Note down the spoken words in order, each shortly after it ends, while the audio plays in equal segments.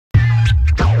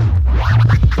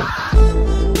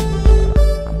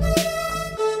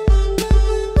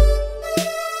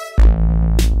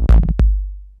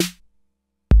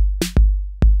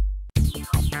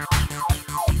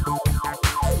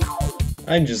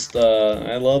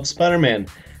I love Spider-Man.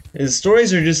 His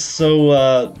stories are just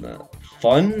so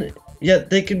fun, yet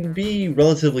they can be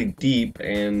relatively deep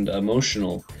and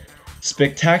emotional.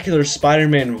 Spectacular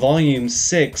Spider-Man Volume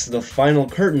 6, The Final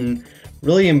Curtain,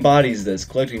 really embodies this,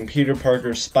 collecting Peter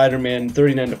Parker's Spider-Man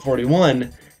 39 to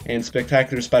 41 and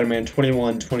Spectacular Spider-Man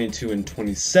 21, 22, and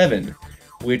 27,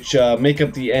 which make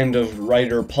up the end of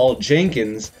writer Paul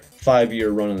Jenkins' 5-year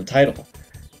run on the title.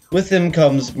 With him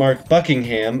comes Mark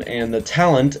Buckingham and the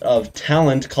talent of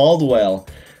Talent Caldwell.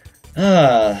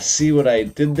 See what I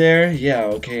did there? Yeah,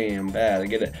 okay, I'm bad, I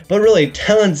get it. But really,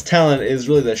 Talent's talent is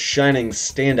really the shining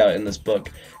standout in this book,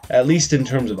 at least in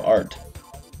terms of art.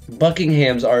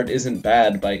 Buckingham's art isn't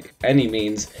bad by any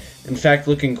means, in fact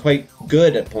looking quite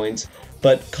good at points,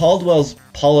 but Caldwell's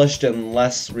polished and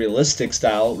less realistic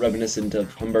style, reminiscent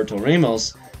of Humberto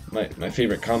Ramos, my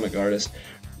favorite comic artist,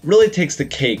 really takes the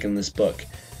cake in this book.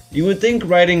 You would think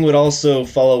writing would also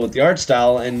follow with the art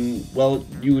style, and, well,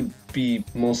 you would be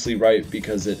mostly right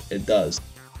because it does.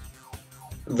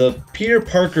 The Peter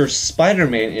Parker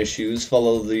Spider-Man issues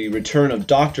follow the return of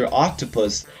Dr.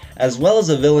 Octopus, as well as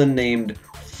a villain named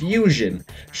Fusion.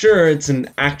 Sure, it's an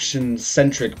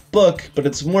action-centric book, but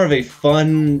it's more of a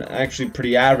fun, actually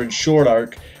pretty average short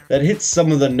arc that hits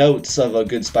some of the notes of a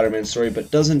good Spider-Man story,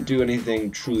 but doesn't do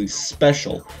anything truly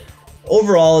special.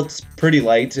 Overall, it's pretty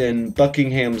light, and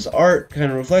Buckingham's art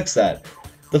kind of reflects that.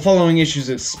 The following issues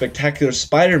of Spectacular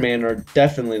Spider-Man are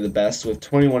definitely the best, with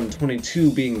 21 and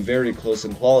 22 being very close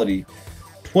in quality.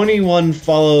 21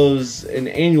 follows an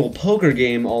annual poker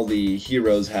game all the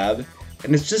heroes have,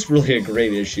 and it's just really a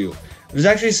great issue. There's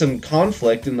actually some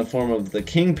conflict in the form of the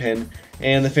Kingpin,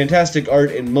 and the fantastic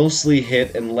art and mostly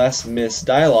hit and less miss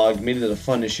dialogue made it a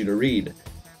fun issue to read.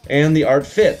 And the art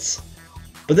fits.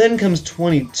 But then comes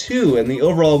 22, and the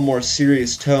overall more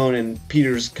serious tone and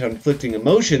Peter's conflicting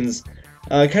emotions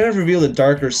kind of reveal the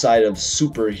darker side of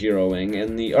superheroing,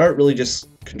 and the art really just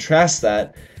contrasts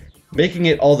that, making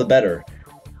it all the better.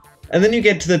 And then you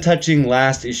get to the touching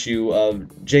last issue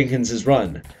of Jenkins'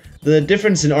 run. The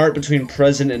difference in art between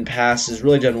present and past is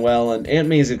really done well, and Aunt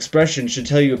May's expression should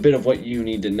tell you a bit of what you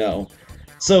need to know.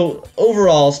 So,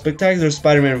 overall, Spectacular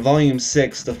Spider-Man Volume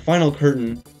 6, The Final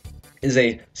Curtain, is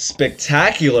a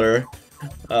spectacular,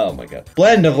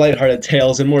 blend of lighthearted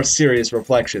tales and more serious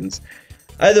reflections.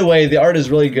 Either way, the art is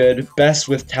really good, best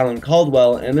with Talent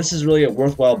Caldwell, and this is really a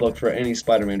worthwhile book for any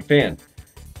Spider-Man fan.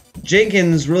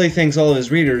 Jenkins really thanks all of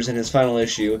his readers in his final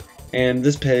issue, and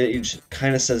this page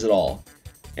kind of says it all.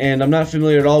 And I'm not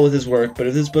familiar at all with his work, but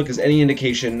if this book is any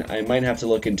indication, I might have to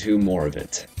look into more of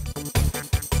it.